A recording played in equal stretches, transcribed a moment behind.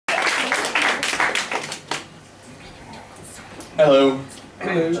Hello.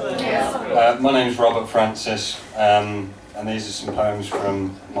 My name is Robert Francis, and these are some poems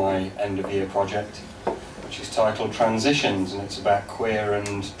from my end-of-year project, which is titled Transitions, and it's about queer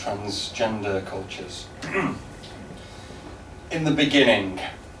and transgender cultures. In the beginning,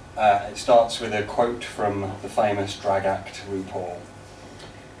 it starts with a quote from the famous drag act RuPaul.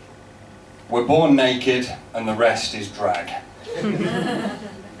 "We're born naked and the rest is drag."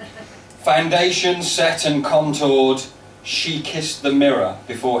 Foundation set and contoured, she kissed the mirror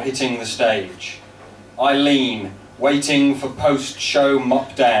before hitting the stage. I lean, waiting for post-show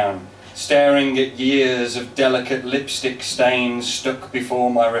mop-down, staring at years of delicate lipstick stains stuck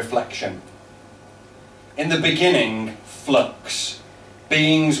before my reflection. In the beginning, flux.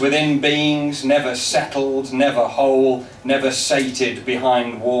 Beings within beings, never settled, never whole, never sated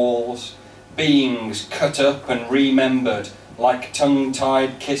behind walls. Beings cut up and remembered, like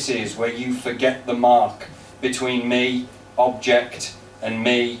tongue-tied kisses where you forget the mark between me, object, and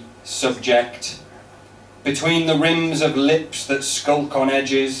me, subject. Between the rims of lips that skulk on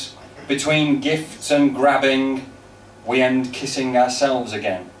edges, between gifts and grabbing, we end kissing ourselves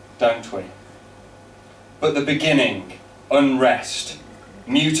again, don't we? But the beginning, unrest,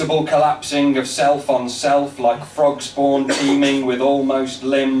 mutable collapsing of self on self like frog spawn teeming with almost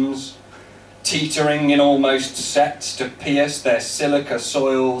limbs, teetering in almost sets to pierce their silica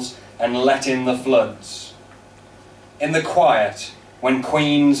soils and let in the floods. In the quiet, when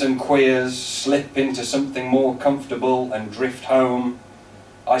queens and queers slip into something more comfortable and drift home,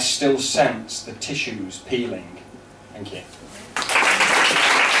 I still sense the tissues peeling. Thank you.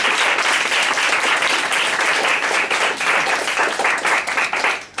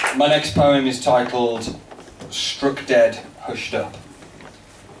 My next poem is titled Struck Dead, Hushed Up.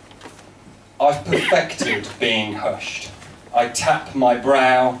 I've perfected being hushed. I tap my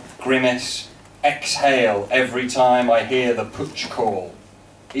brow, grimace, exhale every time I hear the putsch call.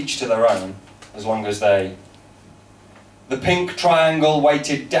 Each to their own, as long as they. The pink triangle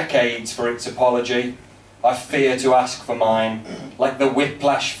waited decades for its apology. I fear to ask for mine, like the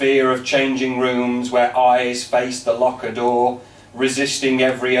whiplash fear of changing rooms where eyes face the locker door, resisting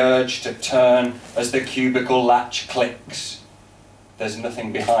every urge to turn as the cubicle latch clicks. There's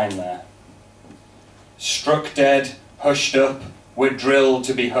nothing behind there. Struck dead, hushed up, we're drilled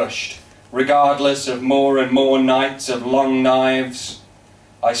to be hushed. Regardless of more and more nights of long knives,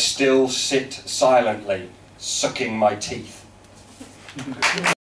 I still sit silently, sucking my teeth.